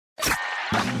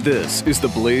This is the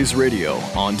Blaze Radio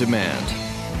on demand.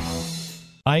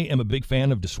 I am a big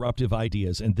fan of disruptive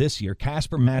ideas, and this year,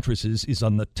 Casper Mattresses is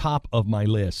on the top of my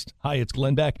list. Hi, it's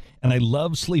Glenn Beck, and I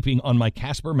love sleeping on my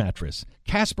Casper mattress.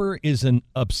 Casper is an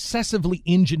obsessively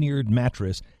engineered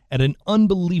mattress at an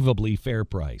unbelievably fair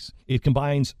price. It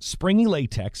combines springy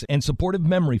latex and supportive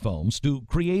memory foams to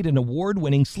create an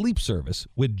award-winning sleep service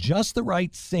with just the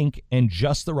right sink and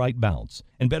just the right bounce.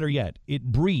 And better yet,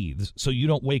 it breathes so you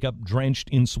don't wake up drenched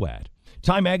in sweat.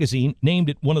 Time magazine named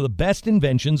it one of the best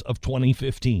inventions of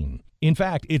 2015. In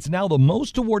fact, it's now the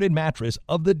most awarded mattress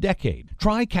of the decade.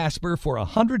 Try Casper for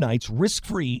 100 nights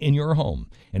risk-free in your home.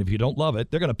 And if you don't love it,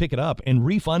 they're going to pick it up and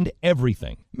refund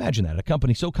everything. Imagine that, a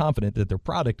company so confident that their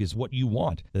product is what you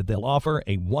want that they'll offer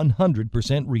a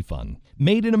 100% refund.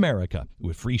 Made in America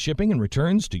with free shipping and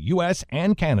returns to U.S.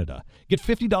 and Canada. Get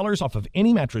 $50 off of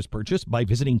any mattress purchase by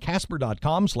visiting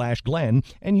Casper.com/Glenn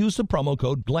and use the promo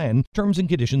code Glenn. Terms and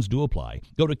conditions do apply.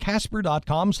 Go to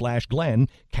Casper.com/Glenn,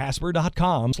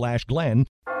 Casper.com/Glenn.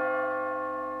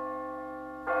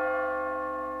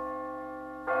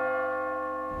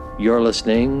 You're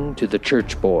listening to the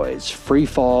Church Boys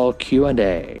FREEFALL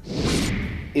Q&A.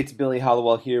 It's Billy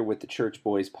Hollowell here with the Church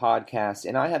Boys podcast,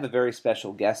 and I have a very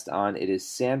special guest on. It is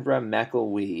Sandra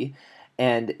McElwee,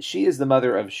 and she is the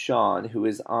mother of Sean, who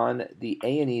is on the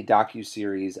A&E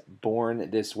docuseries Born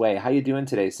This Way. How you doing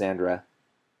today, Sandra?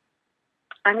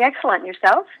 I'm excellent.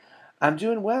 Yourself? I'm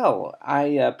doing well. I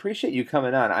appreciate you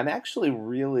coming on. I'm actually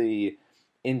really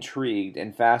intrigued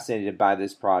and fascinated by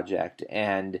this project,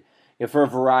 and for a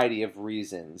variety of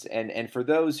reasons. And for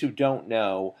those who don't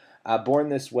know, Born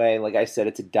This Way, like I said,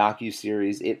 it's a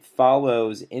docuseries. It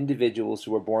follows individuals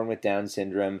who are born with Down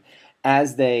syndrome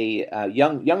as they,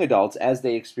 young adults, as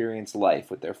they experience life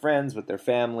with their friends, with their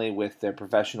family, with their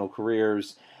professional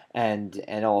careers, and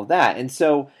all of that. And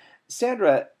so,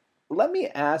 Sandra, let me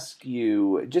ask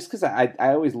you, just because I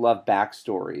always love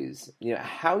backstories,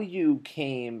 how you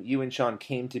and Sean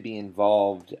came to be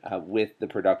involved with the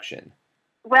production.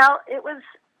 Well, it was,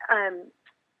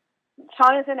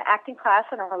 Sean is in acting class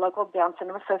in our local Down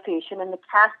Syndrome Association, and the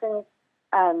casting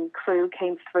crew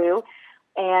came through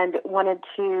and wanted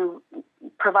to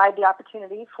provide the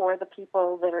opportunity for the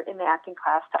people that are in the acting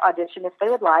class to audition if they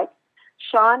would like.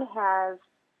 Sean has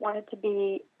wanted to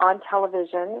be on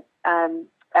television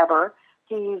ever.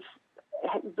 He's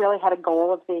really had a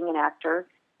goal of being an actor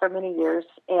for many years,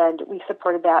 and we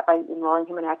supported that by enrolling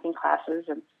him in acting classes,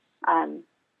 and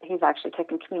he's actually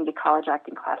taken community college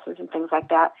acting classes and things like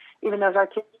that. Even though his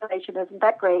articulation isn't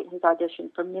that great, he's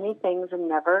auditioned for many things and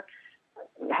never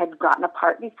had gotten a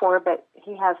part before, but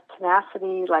he has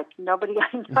tenacity like nobody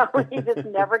I know. He just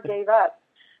never gave up.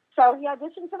 So he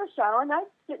auditioned for the show, and I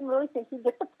didn't really think he'd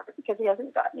get the part because he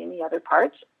hasn't gotten any other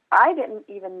parts. I didn't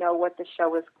even know what the show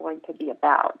was going to be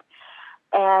about.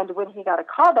 And when he got a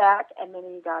call back, and then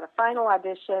he got a final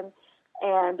audition,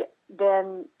 and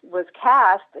then was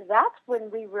cast, that's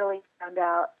when we really found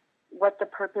out what the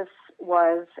purpose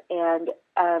was. And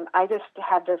I just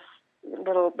had this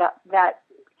that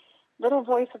little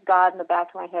voice of God in the back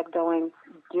of my head going,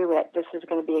 do it. This is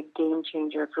going to be a game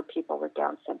changer for people with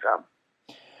Down syndrome.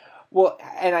 Well,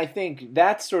 and I think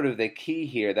that's sort of the key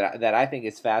here that I think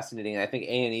is fascinating. And I think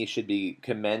A&E should be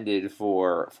commended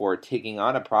for taking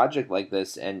on a project like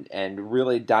this and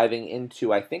really diving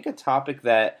into, I think, a topic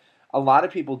that a lot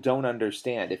of people don't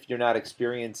understand. If you're not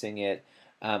experiencing it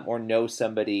or know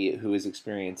somebody who is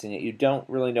experiencing it, you don't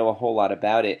really know a whole lot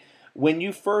about it. When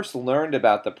you first learned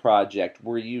about the project,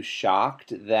 were you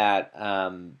shocked that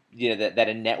that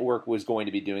a network was going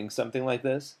to be doing something like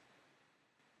this?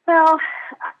 Well,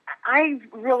 I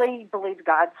really believe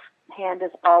God's hand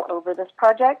is all over this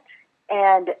project,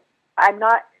 and I'm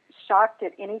not shocked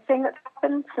at anything that's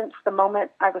happened since the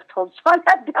moment I was told Sean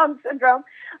had Down syndrome.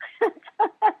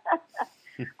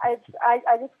 I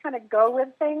just kind of go with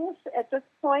things at this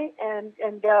point and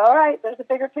go, all right, there's a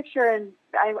bigger picture, and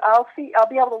I'll be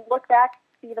able to look back,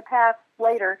 see the past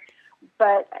later.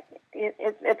 But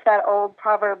it's that old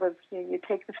proverb of you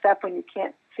take the step when you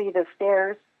can't see the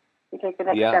stairs, you take the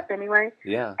next step anyway.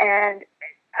 Yeah. And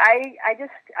I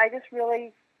just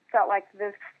really felt like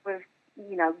this was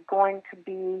going to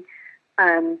be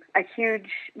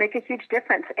make a huge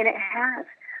difference, and it has.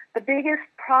 The biggest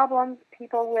problem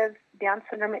people with Down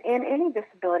syndrome and any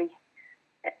disability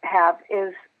have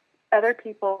is other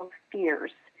people's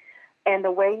fears. And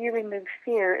the way you remove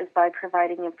fear is by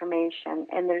providing information.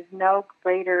 And there's no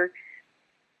greater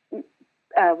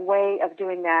way of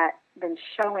doing that than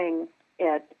showing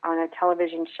it on a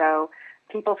television show.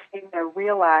 People see their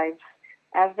real lives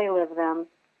as they live them,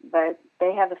 but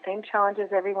they have the same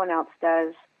challenges everyone else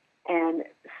does. And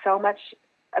so much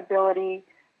ability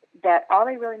that all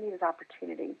they really need is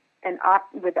opportunity. And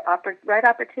with the right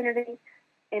opportunity,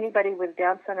 anybody with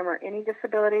Down syndrome or any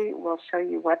disability will show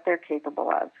you what they're capable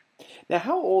of. Now,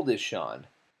 how old is Sean?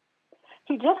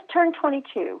 He just turned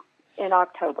 22 in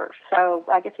October, so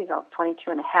I guess he's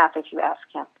 22 and a half if you ask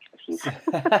him.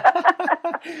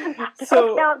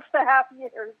 So counts the half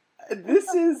years.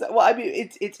 This is, well, I mean,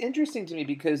 it's interesting to me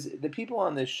because the people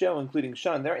on this show, including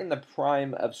Sean, they're in the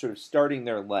prime of sort of starting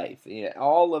their life. You know,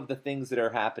 all of the things that are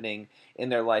happening in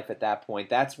their life at that point,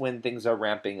 that's when things are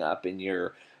ramping up and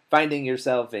you're finding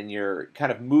yourself and you're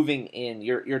kind of moving in,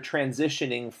 you're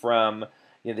transitioning from,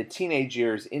 you know, the teenage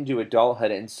years into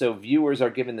adulthood. And so viewers are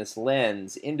given this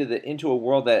lens into a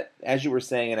world that, as you were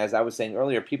saying and as I was saying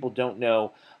earlier, people don't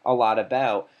know a lot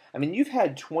about. I mean, you've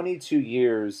had 22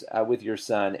 years with your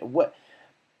son.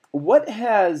 What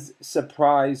has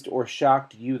surprised or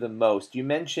shocked you the most? You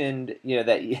mentioned, you know,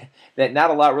 that not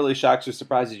a lot really shocks or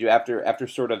surprises you after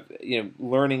sort of, you know,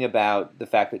 learning about the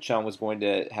fact that Sean was going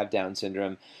to have Down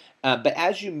syndrome. But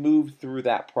as you move through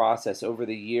that process over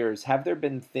the years, have there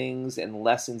been things and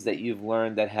lessons that you've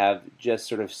learned that have just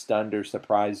sort of stunned or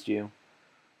surprised you?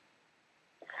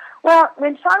 Well,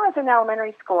 when Sean was in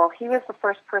elementary school, he was the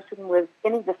first person with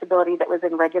any disability that was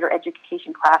in regular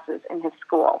education classes in his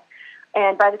school.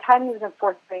 And by the time he was in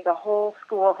fourth grade, the whole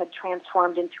school had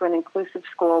transformed into an inclusive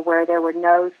school where there were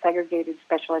no segregated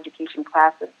special education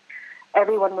classes.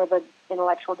 Everyone with an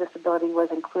intellectual disability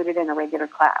was included in a regular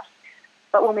class.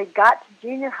 But when we got to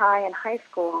junior high and high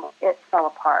school, it fell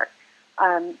apart.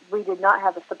 We did not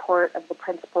have the support of the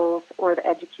principals or the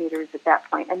educators at that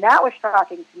point. And that was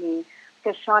shocking to me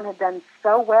because Sean had done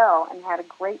so well and had a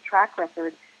great track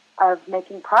record of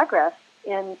making progress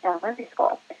in elementary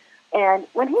school. And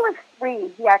when he was 3,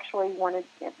 he actually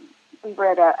we were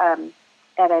at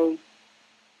a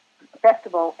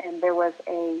festival, and there was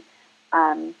a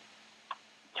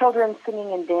children's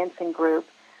singing and dancing group.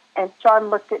 And Sean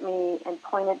looked at me and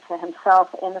pointed to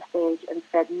himself in the stage and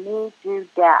said, "Me do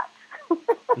dat."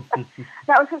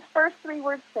 That was his first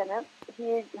 3-word sentence.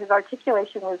 His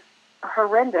articulation was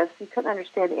horrendous. You couldn't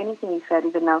understand anything he said,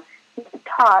 even though he could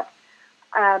talk.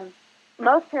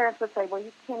 Most parents would say, "Well,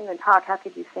 you can't even talk. How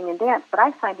could you sing and dance?" But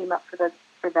I signed him up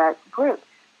for that group.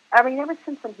 I mean, ever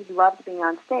since then, he loved being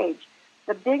on stage.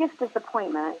 The biggest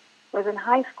disappointment was in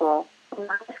high school. The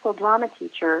high school drama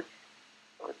teacher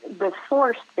was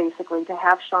forced, basically, to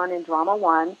have Sean in Drama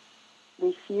 1,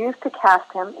 refused to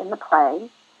cast him in the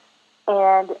play.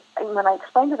 And when I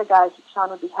explained to the guys that Sean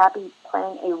would be happy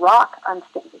playing a rock on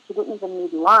stage, he didn't even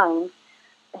need lines,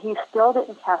 he still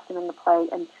didn't cast him in the play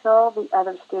until the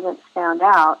other students found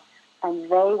out, and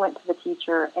they went to the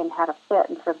teacher and had a fit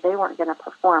and said they weren't going to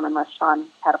perform unless Sean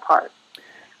had a part.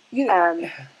 You know,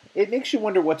 it makes you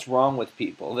wonder what's wrong with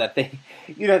people, that they,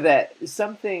 you know, that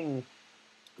something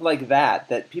like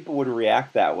that people would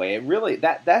react that way. It really,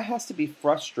 that has to be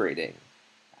frustrating,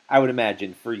 I would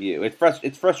imagine, for you.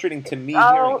 It's frustrating to me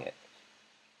hearing it.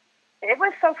 It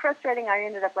was so frustrating, I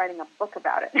ended up writing a book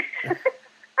about it.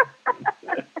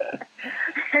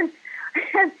 and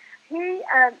he,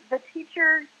 the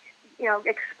teacher, you know,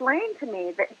 explained to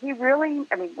me that he really,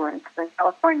 I mean, we're in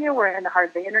California, we're in the heart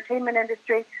of the entertainment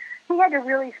industry. He had to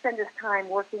really spend his time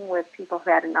working with people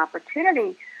who had an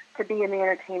opportunity to be in the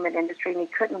entertainment industry, and he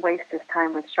couldn't waste his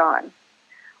time with Sean.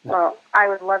 Well, I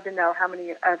would love to know how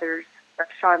many others of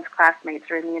Sean's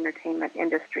classmates are in the entertainment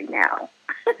industry now.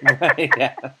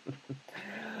 Yeah.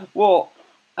 Well,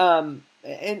 and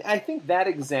I think that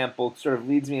example sort of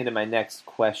leads me into my next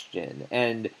question.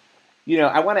 And, you know,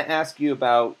 I want to ask you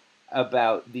about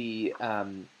the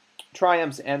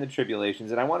triumphs and the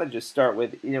tribulations. And I want to just start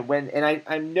with, you know,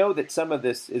 I know that some of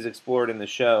this is explored in the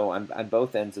show on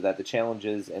both ends of that, the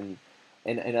challenges and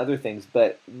other things.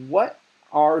 But what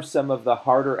are some of the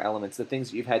harder elements, the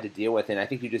things that you've had to deal with? And I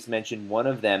think you just mentioned one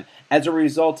of them as a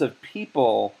result of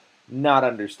people not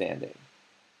understanding.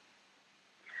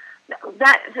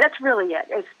 That's really it.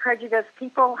 It's prejudice.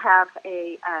 People have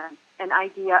an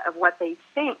idea of what they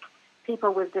think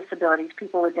people with disabilities,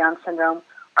 people with Down syndrome,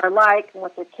 are like and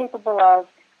what they're capable of.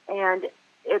 And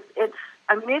it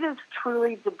is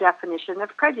truly the definition of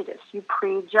prejudice. You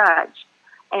prejudge.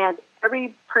 And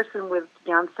every person with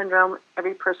Down syndrome,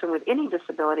 every person with any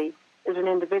disability is an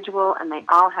individual, and they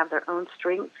all have their own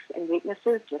strengths and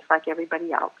weaknesses, just like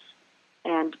everybody else.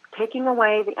 And taking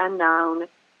away the unknown,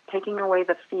 taking away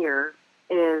the fear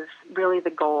is really the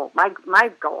goal, my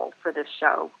goal for this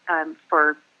show,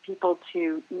 for people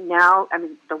to now, I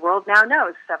mean, the world now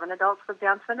knows 7 adults with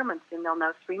Down syndrome, and soon they'll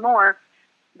know 3 more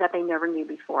that they never knew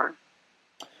before.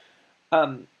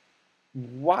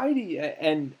 Why do you,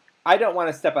 and I don't want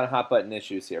to step on hot button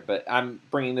issues here, but I'm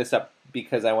bringing this up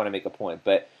because I want to make a point.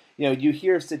 But you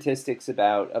hear statistics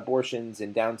about abortions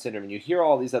and Down syndrome, and you hear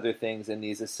all these other things and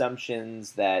these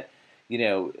assumptions that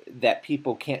that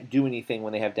people can't do anything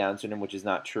when they have Down syndrome, which is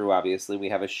not true. Obviously, we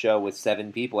have a show with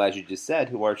 7 people, as you just said,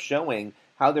 who are showing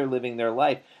how they're living their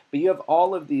life. But you have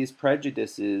all of these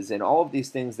prejudices and all of these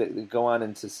things that go on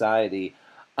in society.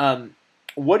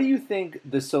 What do you think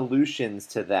the solutions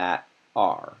to that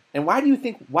are? And why do you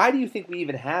think we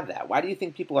even have that? Why do you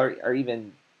think people are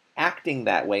even acting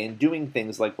that way and doing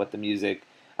things like what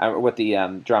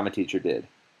the drama teacher did?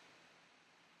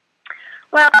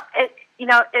 Well,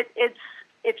 it's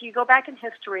if you go back in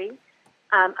history,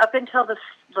 up until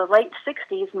the late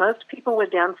 60s, most people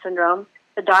with Down syndrome,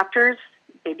 the doctors,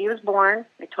 baby was born,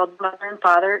 they told the mother and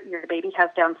father, your baby has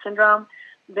Down syndrome.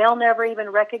 They'll never even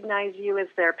recognize you as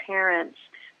their parents.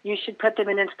 You should put them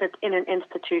in an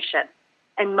institution.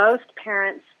 And most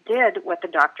parents did what the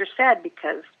doctor said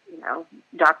because,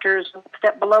 doctors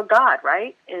step below God,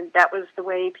 right? And that was the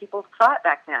way people thought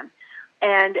back then.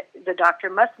 And the doctor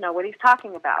must know what he's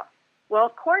talking about. Well,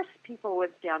 of course, people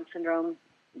with Down syndrome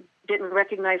didn't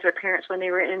recognize their parents when they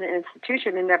were in an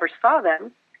institution and never saw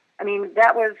them. I mean,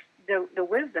 that was the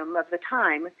wisdom of the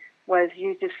time, was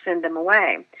you just send them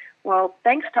away. Well,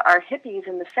 thanks to our hippies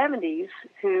in the 70s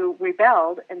who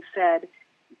rebelled and said,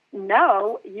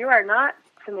 no, you are not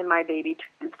sending my baby to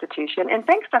an institution. And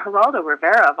thanks to Geraldo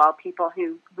Rivera, of all people,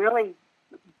 who really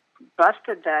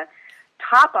busted the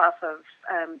top off of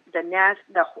the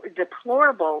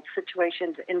deplorable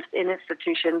situations in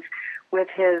institutions with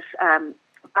his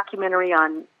documentary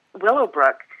on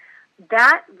Willowbrook.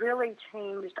 That really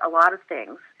changed a lot of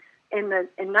things. In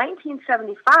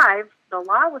 1975, the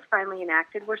law was finally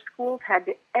enacted where schools had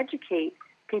to educate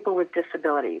people with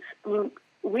disabilities. I mean,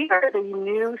 we are the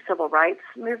new civil rights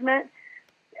movement.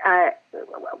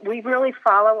 We really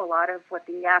follow a lot of what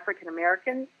the African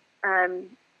American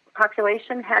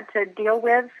population had to deal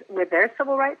with their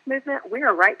civil rights movement. We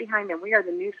are right behind them. We are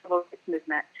the new civil rights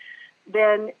movement.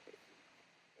 Then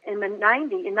in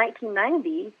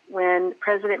 1990, when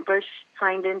President Bush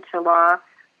signed into law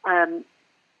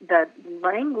the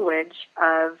language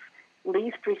of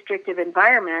least restrictive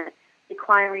environment,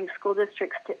 requiring school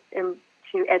districts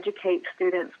to educate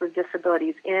students with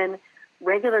disabilities in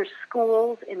regular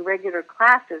schools, in regular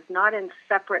classes, not in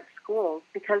separate schools,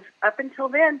 because up until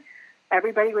then,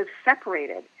 everybody was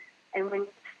separated. And when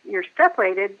you're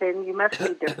separated, then you must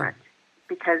be different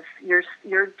because you're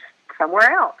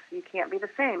somewhere else. You can't be the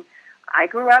same. I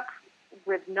grew up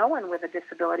with no one with a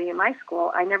disability in my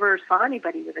school. I never saw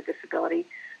anybody with a disability.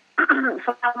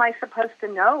 So how am I supposed to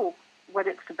know what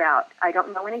it's about? I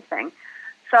don't know anything.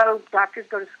 So doctors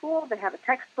go to school, they have a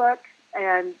textbook,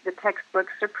 and the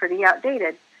textbooks are pretty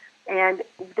outdated. And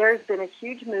there's been a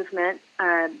huge movement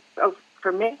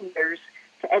for many years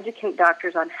to educate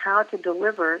doctors on how to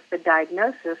deliver the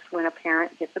diagnosis when a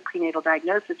parent gets a prenatal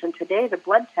diagnosis. And today the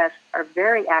blood tests are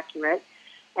very accurate,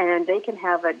 and they can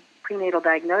have a prenatal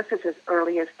diagnosis as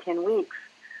early as 10 weeks.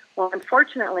 Well,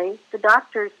 unfortunately, the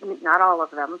doctors, not all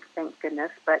of them, thank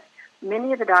goodness, but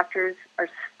many of the doctors are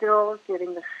still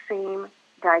getting the same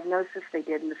diagnosis they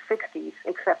did in the 60s,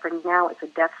 except for now it's a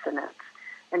death sentence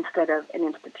instead of an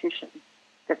institution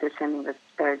that they're sending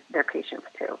their patients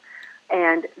to.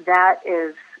 And that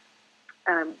is,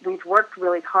 we've worked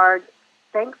really hard.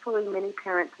 Thankfully, many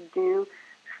parents do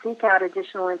seek out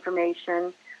additional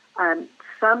information.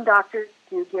 Some doctors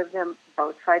do give them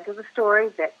both sides of the story,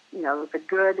 that, the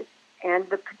good and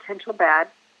the potential bad.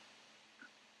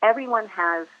 Everyone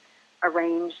has a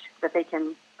range that they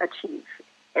can achieve.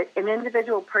 An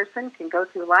individual person can go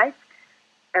through life,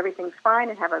 everything's fine,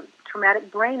 and have a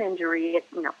traumatic brain injury at,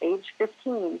 age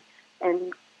 15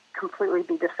 and completely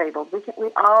be disabled.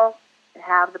 We all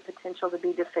have the potential to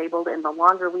be disabled, and the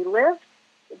longer we live,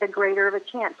 the greater of a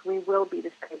chance we will be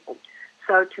disabled.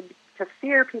 So to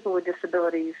fear people with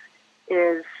disabilities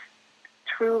is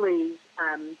truly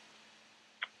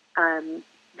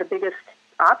the biggest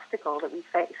obstacle that we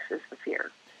face, is the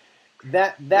fear.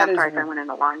 That I'm is. sorry if I went in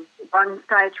a long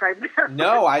diatribe there.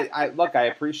 No, I look, I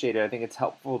appreciate it. I think it's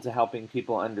helpful to helping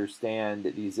people understand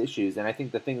these issues. And I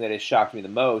think the thing that has shocked me the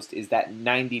most is that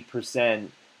 90%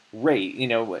 rate.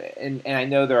 And I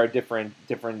know there are different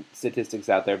statistics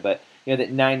out there, but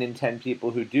that 9 in 10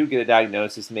 people who do get a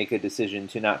diagnosis make a decision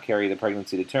to not carry the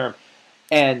pregnancy to term.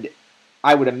 And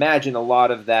I would imagine a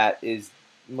lot of that is,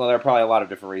 well, there are probably a lot of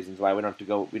different reasons why we don't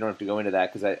have to go into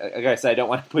that, because like I said, I don't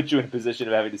want to put you in a position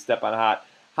of having to step on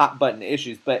hot button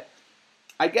issues. But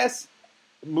I guess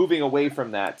moving away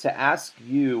from that, to ask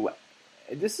you,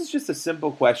 this is just a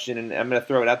simple question, and I'm going to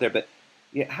throw it out there, but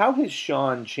Yeah, how has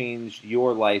Sean changed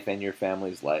your life and your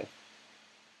family's life?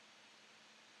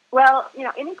 Well,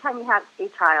 anytime you have a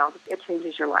child, it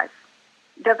changes your life.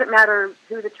 It doesn't matter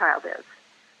who the child is.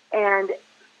 And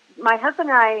my husband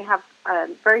and I have a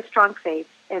very strong faith.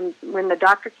 And when the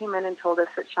doctor came in and told us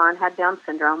that Sean had Down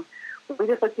syndrome, we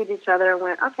just looked at each other and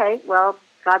went, okay, well,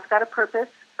 God's got a purpose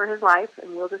for his life,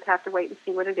 and we'll just have to wait and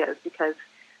see what it is, because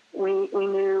we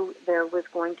knew there was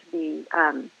going to be,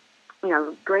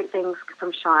 great things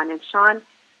from Sean. And Sean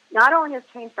not only has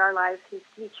changed our lives,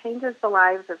 he changes the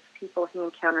lives of people he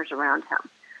encounters around him.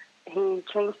 He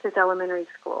changed his elementary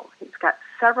school. He's got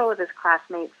several of his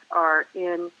classmates are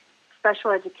in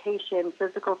special education,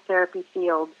 physical therapy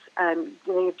fields.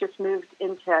 They've just moved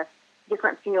into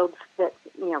different fields that,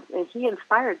 and he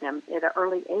inspired them at an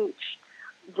early age.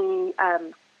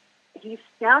 He's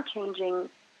now changing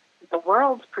the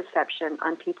world's perception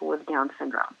on people with Down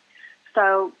syndrome.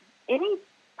 So any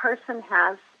person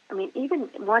has, even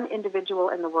one individual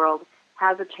in the world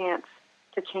has a chance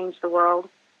to change the world,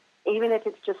 even if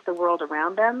it's just the world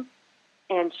around them.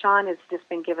 And Sean has just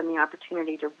been given the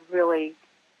opportunity to really,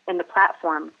 and the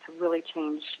platform to really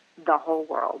change the whole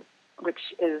world, which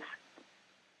is,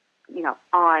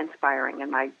 awe-inspiring.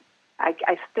 And I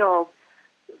still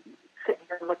sit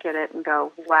here and look at it and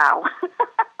go, wow.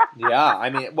 Yeah,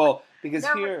 because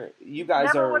never, here you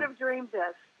guys never would have dreamed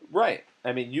this. Right.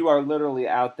 You are literally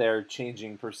out there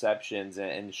changing perceptions,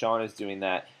 and Sean is doing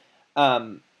that.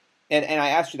 And I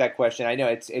asked you that question. I know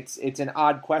it's an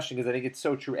odd question because I think it's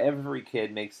so true. Every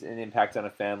kid makes an impact on a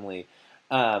family.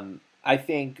 I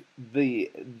think the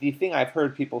thing I've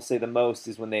heard people say the most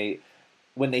is when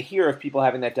they hear of people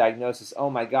having that diagnosis. Oh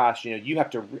my gosh, you have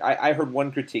to. I heard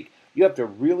one critique. You have to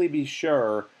really be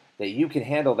sure that you can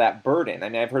handle that burden.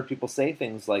 I've heard people say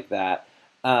things like that.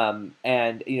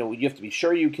 And you have to be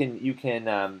sure you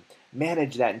can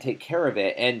manage that and take care of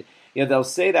it. And they'll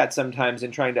say that sometimes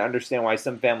in trying to understand why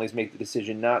some families make the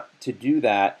decision not to do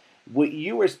that. What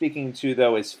you were speaking to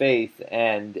though is faith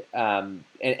and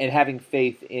having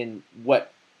faith in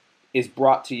what is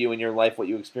brought to you in your life, what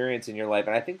you experience in your life.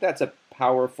 And I think that's a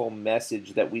powerful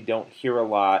message that we don't hear a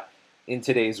lot in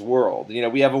today's world.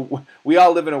 We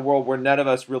all live in a world where none of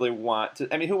us really want to.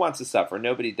 Who wants to suffer?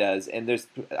 Nobody does. And there's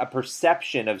a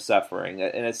perception of suffering,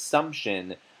 an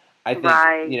assumption. I think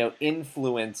right.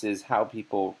 Influences how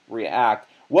people react.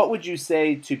 What would you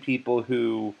say to people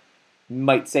who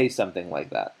might say something like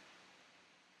that?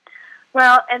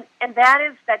 Well, and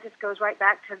that just goes right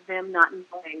back to them not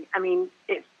knowing.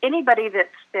 If anybody that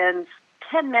spends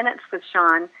 10 minutes with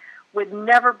Sean would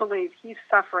never believe he's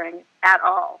suffering at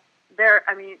all.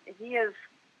 He is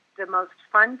the most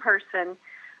fun person,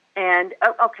 and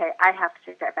I have to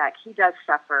take that back. He does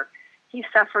suffer. He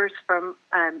suffers from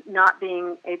not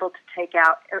being able to take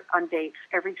out on dates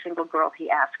every single girl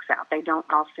he asks out. They don't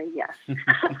all say yes.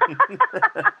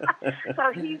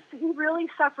 So he really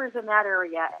suffers in that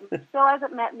area, and he still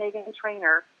hasn't met Megan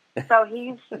Trainor. So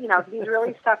he's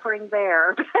really suffering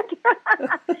there.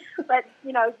 But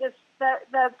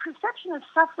the perception of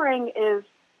suffering is.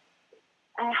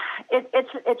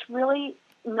 It's really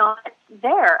not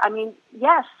there.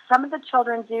 Yes, some of the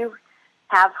children do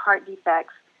have heart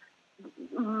defects.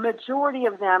 Majority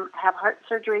of them have heart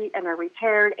surgery and are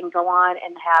repaired and go on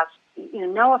and have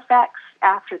no effects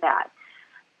after that.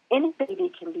 Any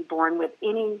baby can be born with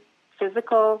any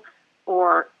physical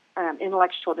or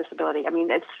intellectual disability.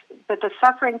 But the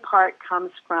suffering part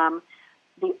comes from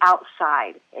the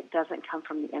outside. It doesn't come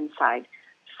from the inside.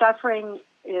 Suffering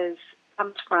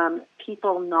comes from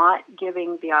people not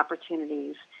giving the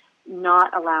opportunities,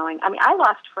 not allowing. I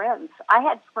lost friends. I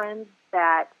had friends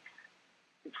that,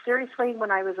 seriously,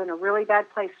 when I was in a really bad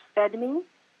place, fed me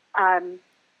and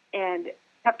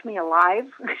kept me alive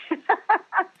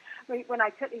when I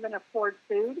couldn't even afford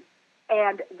food,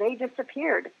 and they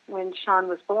disappeared when Sean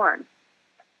was born.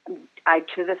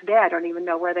 To this day, I don't even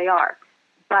know where they are.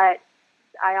 But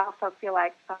I also feel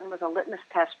like Sean was a litmus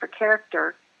test for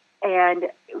character, and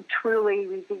truly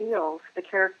reveals the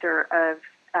character of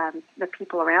the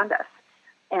people around us.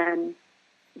 And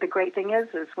the great thing is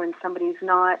when somebody's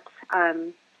not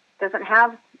doesn't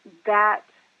have that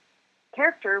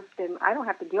character, then I don't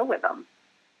have to deal with them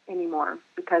anymore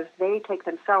because they take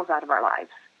themselves out of our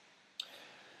lives.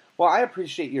 Well, I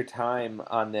appreciate your time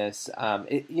on this.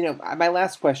 My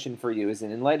last question for you is,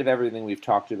 in light of everything we've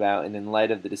talked about and in light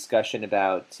of the discussion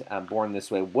about Born This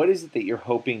Way, what is it that you're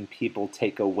hoping people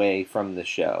take away from the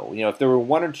show? If there were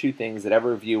one or two things that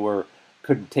every viewer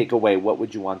could take away, what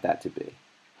would you want that to be?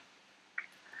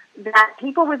 That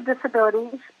people with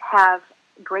disabilities have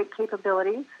great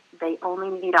capabilities. They only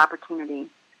need opportunity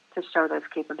to show those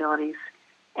capabilities.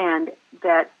 and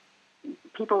that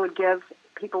people would give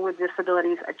people with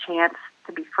disabilities a chance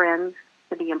to be friends,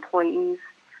 to be employees,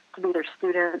 to be their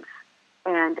students,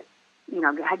 and,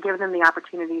 give them the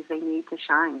opportunities they need to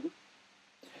shine.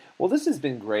 Well, this has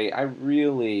been great. I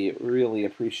really, really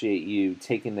appreciate you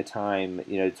taking the time,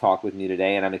 to talk with me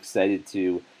today, and I'm excited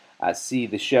to see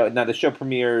the show. Now, the show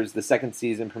premieres, the second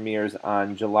season premieres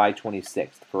on July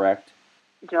 26th, correct?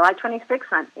 July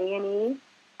 26th on A&E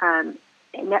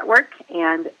Network,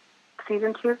 and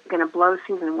Season 2 is going to blow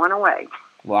Season 1 away.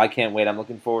 Well, I can't wait. I'm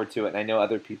looking forward to it, and I know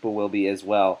other people will be as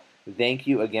well. Thank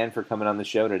you again for coming on the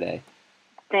show today.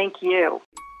 Thank you.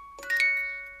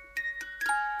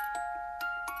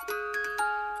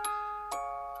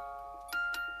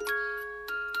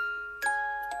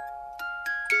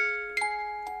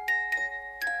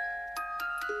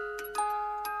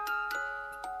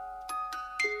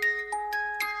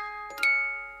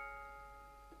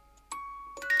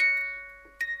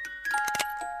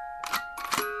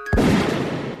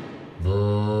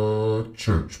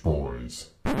 Church Boys.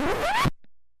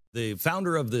 The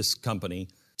founder of this company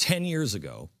 10 years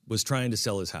ago was trying to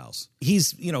sell his house.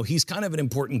 He's kind of an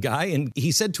important guy, and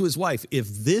he said to his wife, if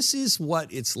this is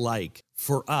what it's like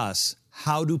for us,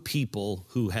 how do people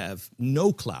who have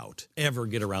no clout ever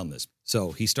get around this?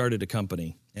 So he started a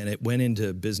company, and it went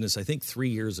into business, I think, 3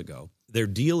 years ago. Their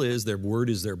deal is their word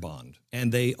is their bond,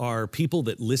 and they are people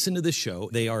that listen to this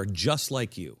show. They are just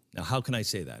like you. Now, how can I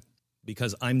say that?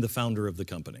 Because I'm the founder of the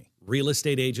company.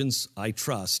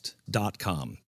 RealestateAgentsITrust.com.